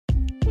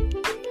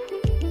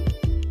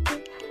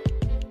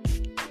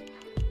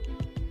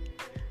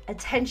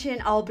Attention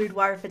all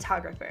boudoir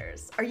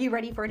photographers. Are you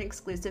ready for an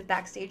exclusive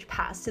backstage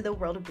pass to the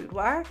world of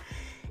boudoir?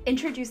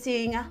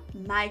 Introducing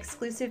my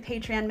exclusive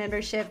Patreon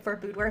membership for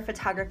boudoir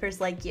photographers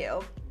like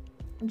you.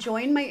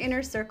 Join my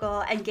inner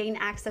circle and gain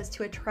access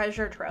to a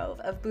treasure trove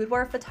of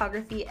boudoir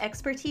photography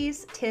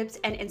expertise, tips,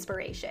 and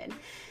inspiration.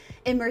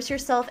 Immerse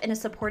yourself in a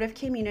supportive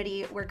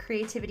community where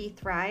creativity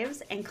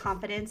thrives and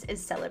confidence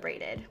is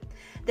celebrated.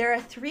 There are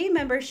 3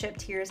 membership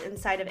tiers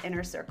inside of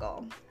Inner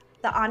Circle.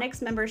 The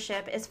Onyx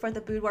membership is for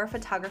the boudoir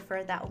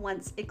photographer that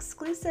wants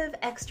exclusive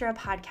extra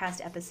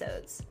podcast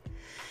episodes.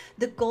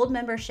 The Gold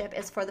membership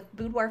is for the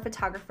boudoir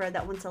photographer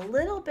that wants a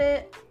little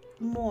bit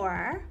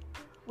more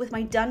with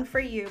my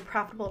done-for-you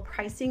profitable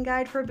pricing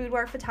guide for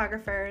boudoir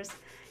photographers,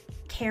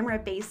 camera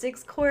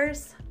basics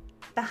course,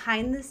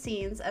 behind the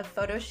scenes of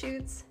photo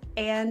shoots,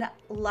 and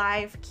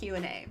live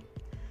Q&A.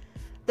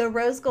 The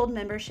Rose Gold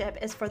membership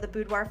is for the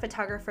boudoir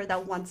photographer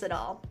that wants it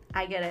all.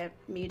 I get it,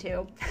 me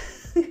too.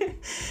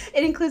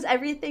 It includes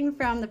everything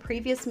from the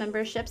previous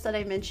memberships that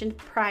I mentioned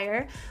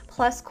prior,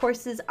 plus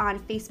courses on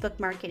Facebook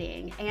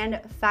marketing and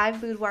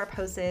 5 boudoir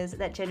poses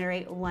that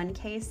generate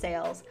 1K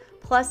sales,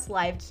 plus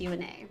live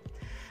Q&A.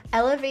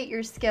 Elevate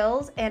your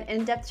skills and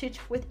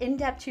with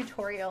in-depth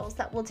tutorials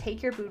that will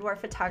take your boudoir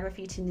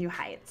photography to new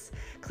heights.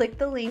 Click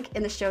the link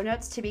in the show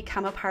notes to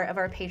become a part of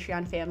our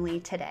Patreon family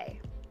today.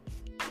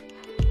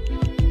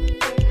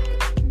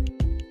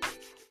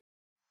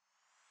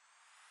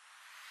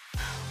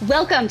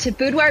 Welcome to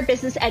Boudoir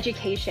Business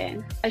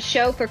Education, a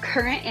show for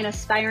current and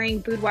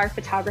aspiring boudoir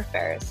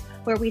photographers,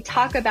 where we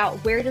talk about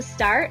where to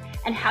start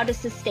and how to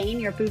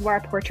sustain your boudoir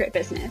portrait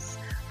business.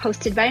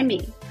 Hosted by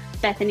me,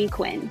 Bethany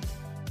Quinn.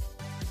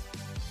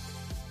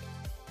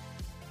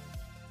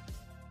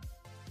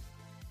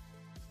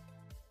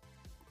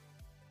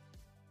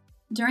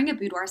 During a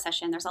boudoir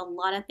session, there's a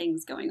lot of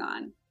things going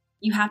on.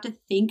 You have to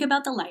think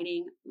about the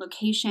lighting,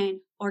 location,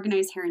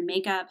 organize hair and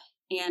makeup,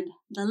 and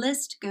the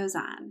list goes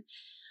on.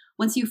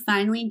 Once you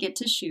finally get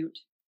to shoot,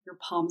 your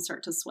palms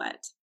start to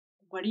sweat.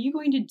 What are you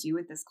going to do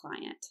with this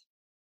client?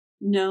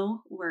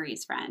 No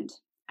worries, friend.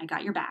 I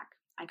got your back.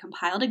 I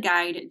compiled a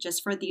guide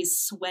just for these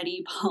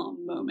sweaty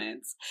palm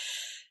moments.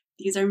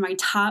 These are my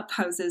top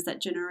poses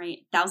that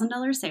generate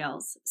 $1,000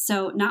 sales.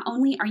 So not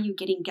only are you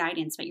getting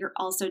guidance, but you're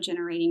also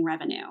generating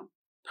revenue.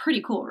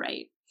 Pretty cool,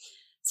 right?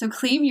 So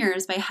claim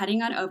yours by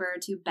heading on over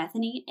to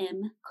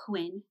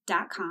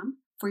bethanymquinn.com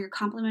for your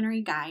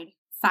complimentary guide,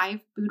 5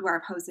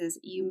 boudoir poses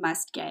you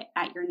must get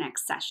at your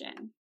next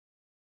session.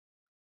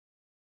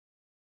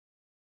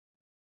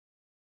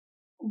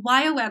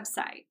 Why a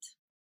website?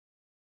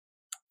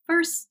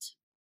 First,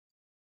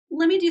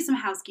 let me do some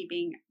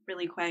housekeeping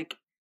really quick.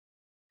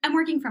 I'm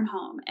working from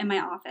home in my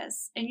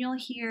office, and you'll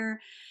hear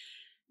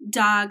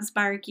dogs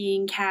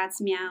barking, cats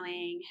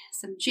meowing,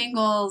 some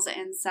jingles,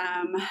 and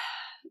some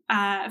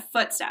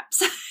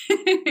footsteps.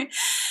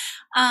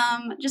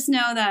 Just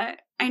know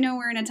that I know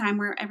we're in a time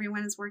where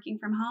everyone is working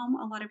from home.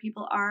 A lot of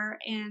people are,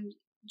 and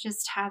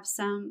just have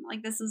some,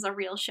 this is a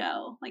real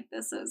show.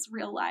 This is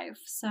real life.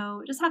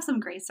 So just have some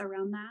grace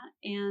around that.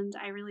 And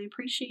I really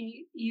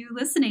appreciate you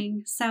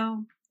listening.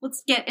 So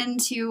let's get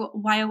into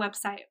why a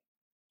website.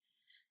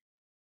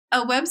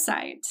 A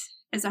website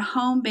is a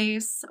home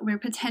base where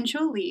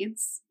potential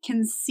leads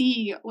can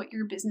see what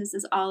your business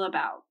is all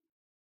about.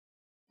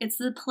 It's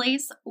the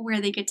place where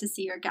they get to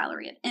see your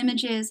gallery of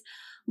images,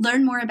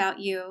 learn more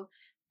about you,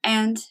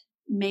 and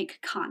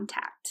make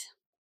contact.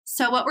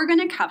 So what we're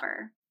going to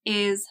cover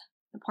is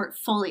the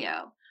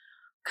portfolio,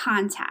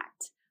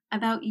 contact,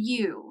 about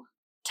you,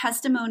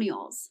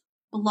 testimonials,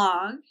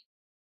 blog,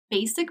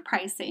 basic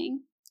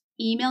pricing,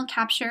 email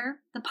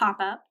capture, the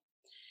pop-up,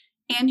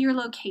 and your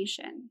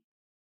location.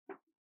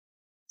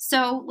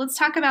 So let's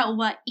talk about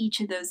what each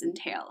of those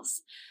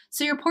entails.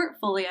 So your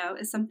portfolio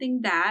is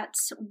something that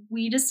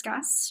we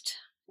discussed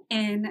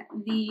in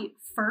the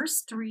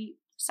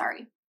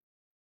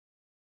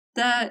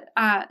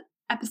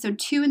episode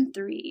 2 and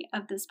 3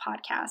 of this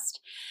podcast.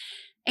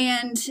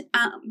 And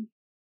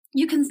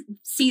you can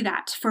see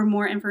that for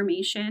more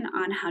information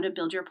on how to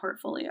build your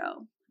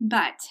portfolio.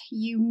 But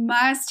you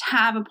must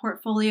have a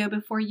portfolio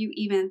before you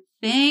even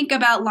think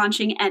about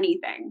launching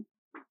anything.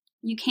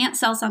 You can't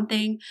sell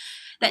something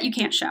that you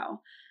can't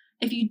show.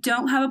 If you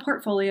don't have a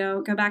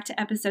portfolio, go back to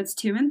episodes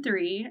 2 and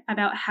 3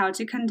 about how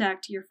to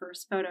conduct your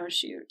first photo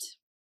shoot.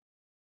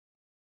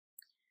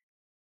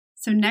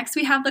 So next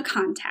we have the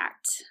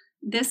contact.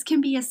 This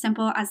can be as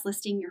simple as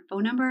listing your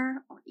phone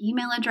number or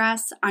email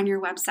address on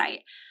your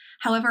website.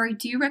 However, I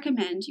do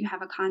recommend you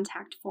have a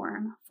contact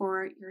form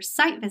for your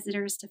site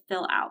visitors to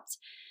fill out.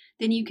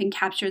 Then you can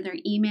capture their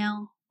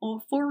email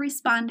or for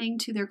responding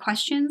to their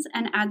questions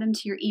and add them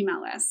to your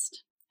email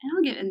list. And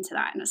I'll get into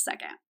that in a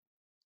second.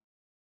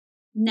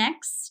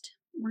 Next,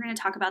 we're going to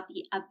talk about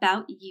the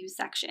About You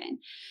section.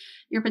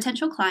 Your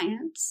potential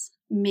clients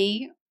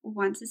may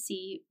want to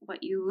see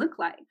what you look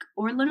like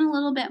or learn a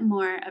little bit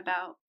more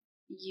about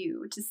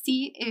you to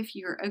see if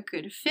you're a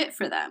good fit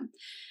for them.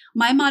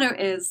 My motto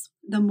is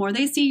the more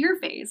they see your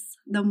face,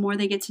 the more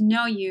they get to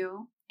know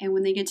you. And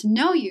when they get to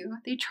know you,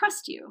 they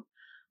trust you.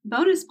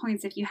 bonus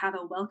points if you have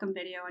a welcome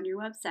video on your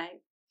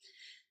website,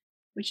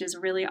 which is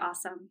really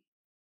awesome.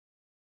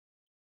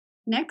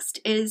 Next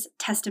is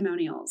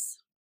testimonials.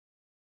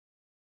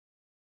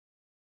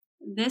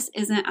 This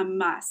isn't a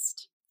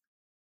must,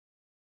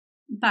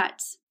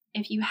 but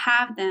if you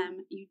have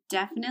them, you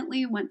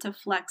definitely want to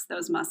flex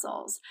those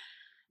muscles.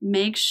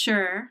 Make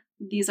sure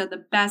these are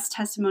the best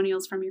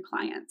testimonials from your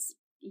clients.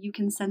 You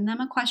can send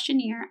them a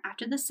questionnaire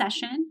after the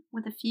session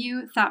with a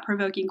few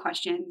thought-provoking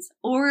questions,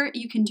 or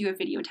you can do a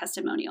video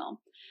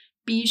testimonial.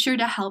 Be sure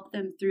to help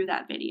them through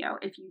that video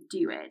if you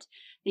do it.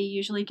 They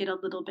usually get a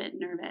little bit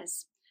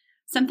nervous.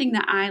 Something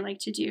that I like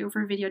to do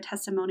for video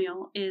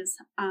testimonial is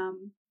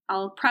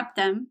I'll prep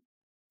them.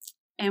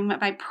 And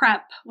by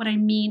prep, what I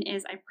mean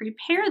is I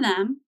prepare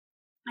them.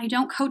 I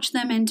don't coach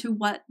them into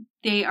what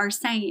they are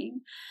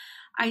saying.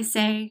 I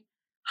say,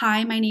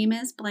 hi, my name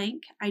is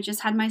blank. I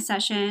just had my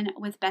session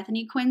with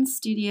Bethany Quinn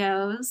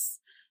Studios.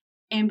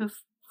 And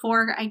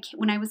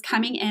when I was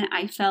coming in,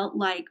 I felt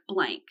like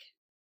blank.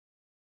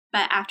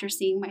 But after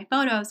seeing my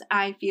photos,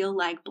 I feel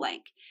like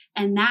blank.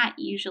 And that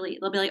usually,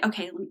 they'll be like,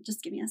 okay,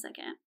 just give me a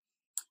second.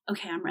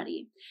 Okay, I'm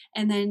ready.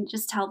 And then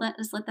just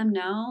let them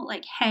know,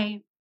 like,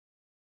 hey,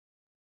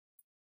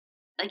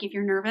 like if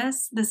you're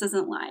nervous, this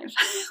isn't live.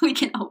 We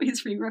can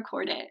always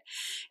re-record it.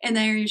 And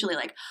they're usually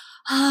like,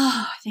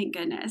 oh, thank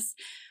goodness.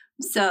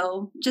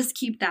 So just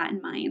keep that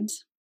in mind.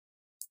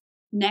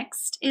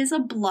 Next is a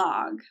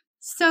blog.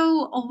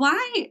 So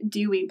why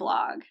do we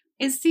blog?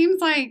 It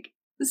seems like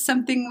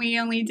something we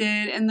only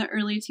did in the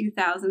early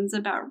 2000s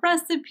about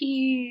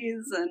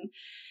recipes and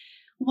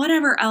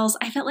whatever else.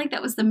 I felt like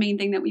that was the main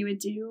thing that we would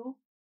do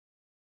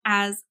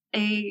as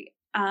a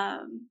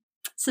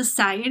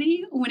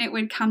society when it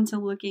would come to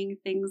looking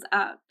things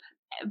up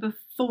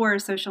before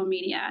social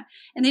media.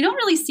 And they don't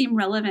really seem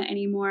relevant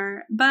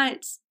anymore.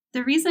 But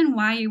the reason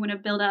why you want to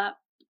build up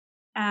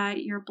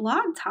your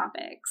blog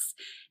topics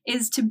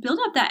is to build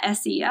up that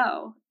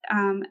SEO,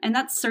 and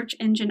that's search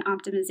engine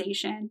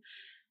optimization.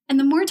 And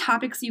the more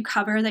topics you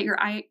cover that your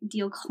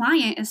ideal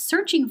client is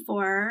searching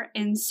for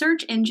in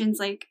search engines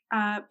like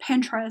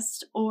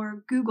Pinterest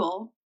or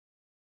Google,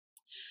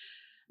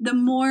 the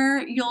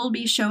more you'll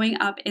be showing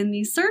up in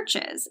these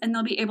searches, and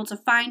they'll be able to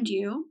find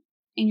you,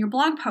 and your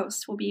blog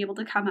posts will be able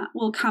to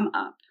come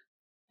up,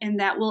 and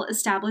that will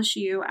establish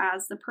you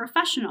as the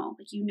professional.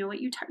 Like, you know what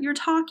you're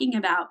talking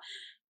about.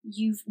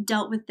 You've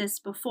dealt with this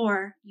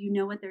before. You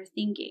know what they're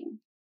thinking.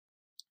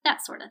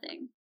 That sort of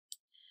thing.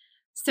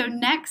 So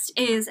next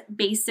is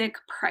basic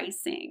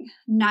pricing,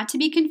 not to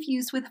be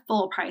confused with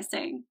full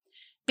pricing.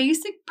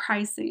 Basic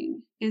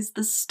pricing is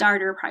the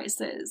starter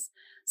prices.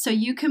 So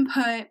you can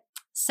put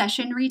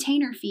session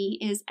retainer fee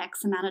is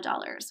X amount of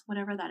dollars,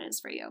 whatever that is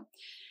for you.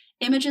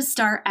 Images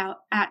start out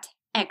at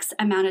X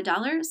amount of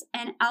dollars,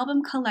 and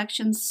album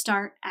collections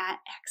start at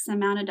X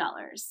amount of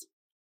dollars.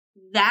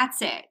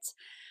 That's it.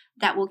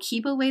 That will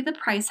keep away the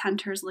price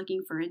hunters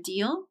looking for a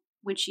deal,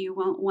 which you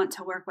won't want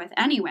to work with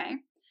anyway.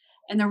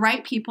 And the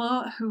right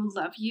people who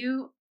love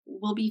you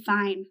will be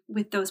fine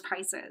with those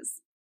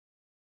prices.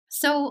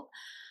 So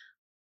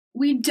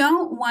we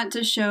don't want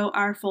to show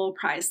our full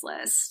price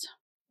list.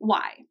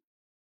 Why?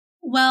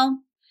 Well,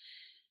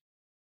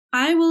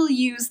 I will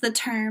use the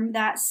term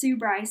that Sue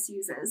Bryce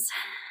uses,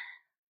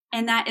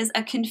 and that is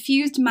a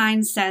confused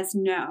mind says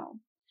no.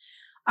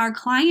 Our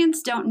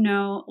clients don't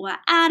know what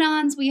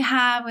add-ons we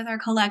have with our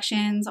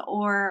collections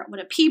or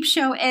what a peep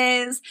show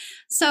is,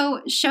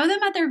 so show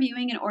them at their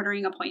viewing and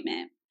ordering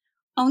appointment.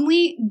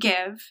 Only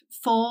give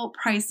full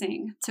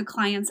pricing to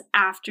clients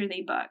after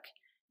they book.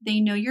 They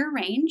know your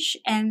range,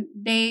 and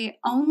they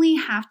only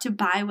have to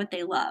buy what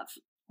they love.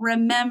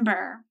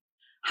 Remember,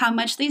 how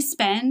much they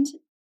spend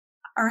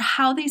or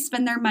how they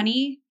spend their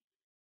money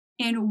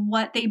and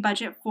what they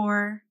budget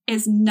for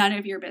is none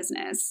of your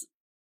business.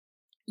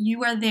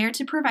 You are there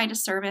to provide a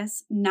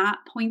service,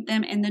 not point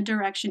them in the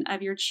direction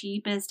of your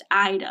cheapest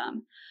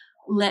item.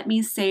 Let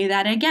me say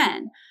that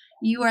again.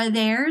 You are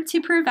there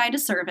to provide a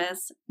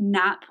service,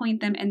 not point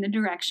them in the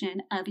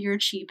direction of your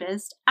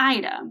cheapest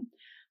item.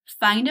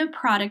 Find a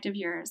product of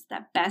yours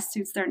that best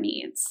suits their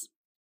needs.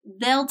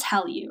 They'll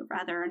tell you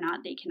whether or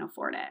not they can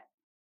afford it.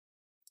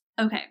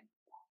 Okay,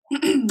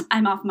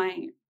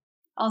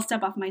 I'll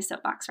step off my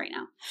soapbox right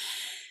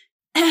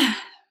now.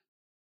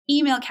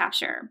 Email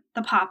capture,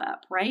 the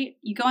pop-up, right?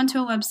 You go into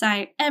a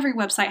website, every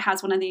website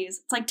has one of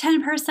these. It's like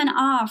 10%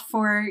 off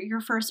for your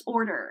first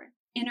order.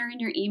 Enter in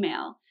your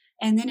email.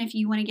 And then if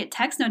you want to get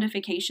text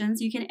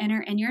notifications, you can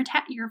enter in your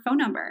phone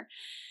number.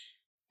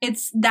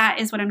 That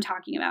is what I'm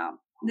talking about.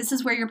 This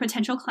is where your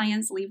potential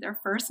clients leave their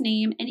first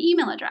name and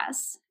email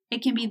address.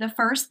 It can be the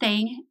first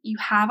thing you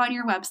have on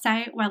your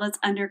website while it's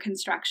under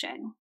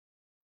construction.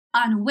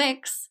 On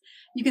Wix,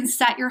 you can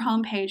set your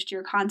homepage to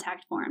your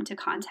contact form to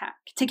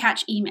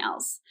catch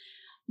emails.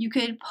 You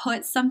could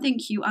put something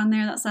cute on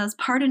there that says,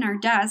 "Pardon our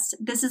dust.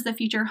 This is the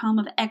future home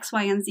of X,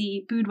 Y, and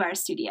Z Boudoir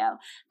Studio.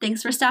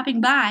 Thanks for stopping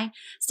by.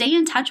 Stay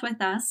in touch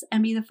with us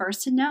and be the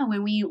first to know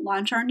when we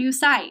launch our new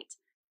site."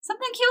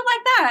 Something cute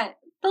like that.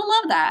 They'll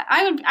love that.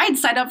 I'd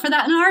sign up for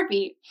that in a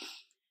heartbeat.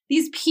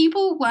 These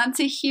people want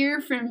to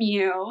hear from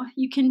you.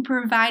 You can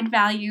provide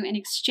value in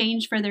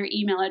exchange for their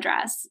email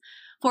address.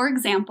 For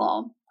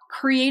example,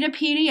 create a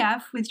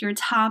PDF with your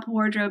top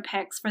wardrobe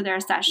picks for their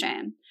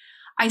session.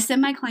 I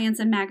send my clients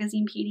a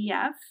magazine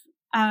PDF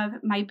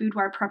of my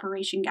boudoir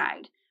preparation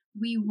guide.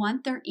 We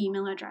want their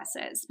email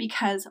addresses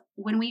because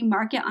when we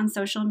market on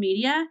social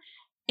media,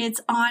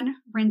 it's on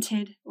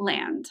rented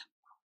land.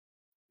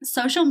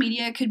 Social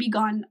media could be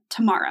gone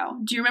tomorrow.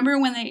 Do you remember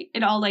when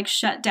it all like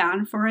shut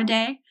down for a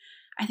day?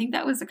 I think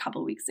that was a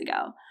couple weeks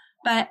ago.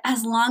 But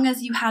as long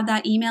as you have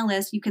that email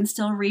list, you can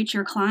still reach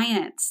your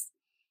clients.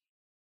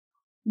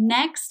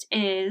 Next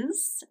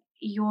is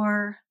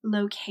your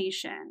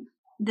location.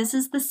 This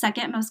is the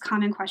second most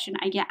common question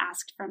I get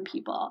asked from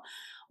people.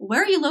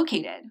 Where are you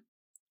located?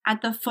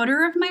 At the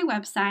footer of my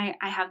website,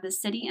 I have the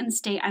city and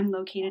state I'm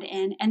located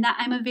in and that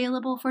I'm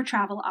available for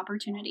travel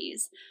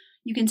opportunities.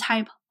 You can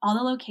type all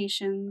the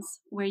locations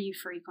where you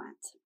frequent.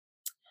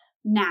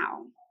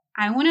 Now,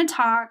 I want to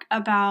talk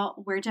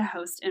about where to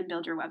host and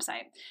build your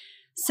website.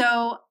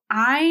 So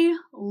I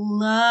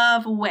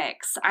love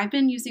Wix. I've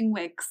been using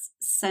Wix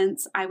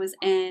since I was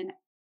in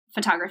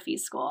photography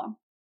school.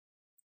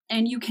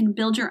 And you can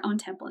build your own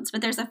templates,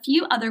 but there's a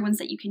few other ones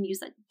that you can use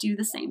that do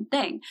the same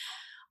thing.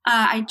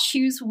 I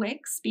choose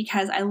Wix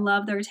because I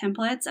love their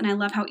templates and I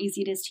love how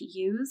easy it is to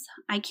use.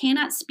 I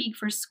cannot speak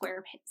for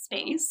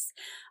Squarespace,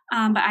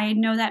 but I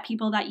know that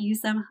people that use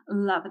them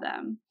love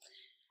them.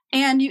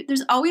 And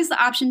there's always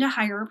the option to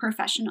hire a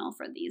professional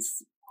for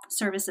these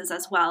services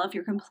as well if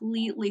you're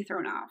completely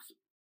thrown off.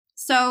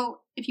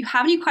 So if you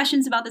have any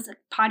questions about this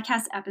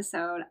podcast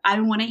episode, I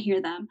want to hear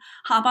them.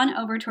 Hop on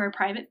over to our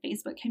private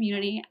Facebook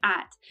community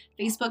at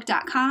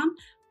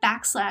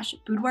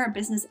facebook.com/Boudoir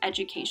Business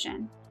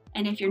Education.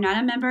 And if you're not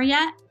a member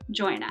yet,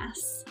 join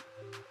us.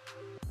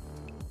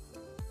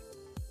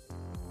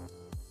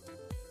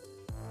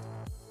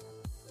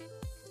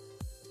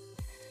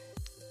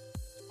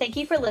 Thank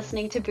you for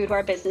listening to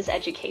Boudoir Business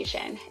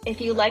Education.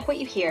 If you like what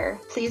you hear,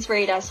 please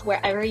rate us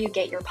wherever you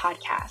get your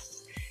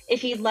podcasts.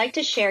 If you'd like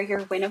to share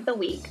your win of the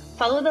week,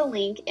 follow the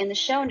link in the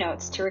show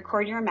notes to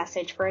record your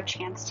message for a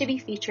chance to be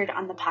featured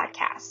on the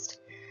podcast.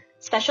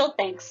 Special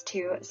thanks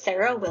to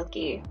Sarah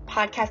Wilkie,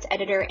 podcast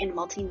editor and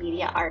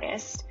multimedia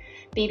artist,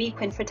 Baby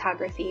Quinn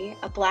Photography,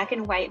 a black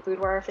and white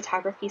boudoir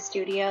photography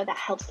studio that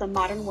helps the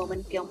modern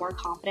woman feel more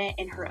confident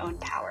in her own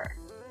power.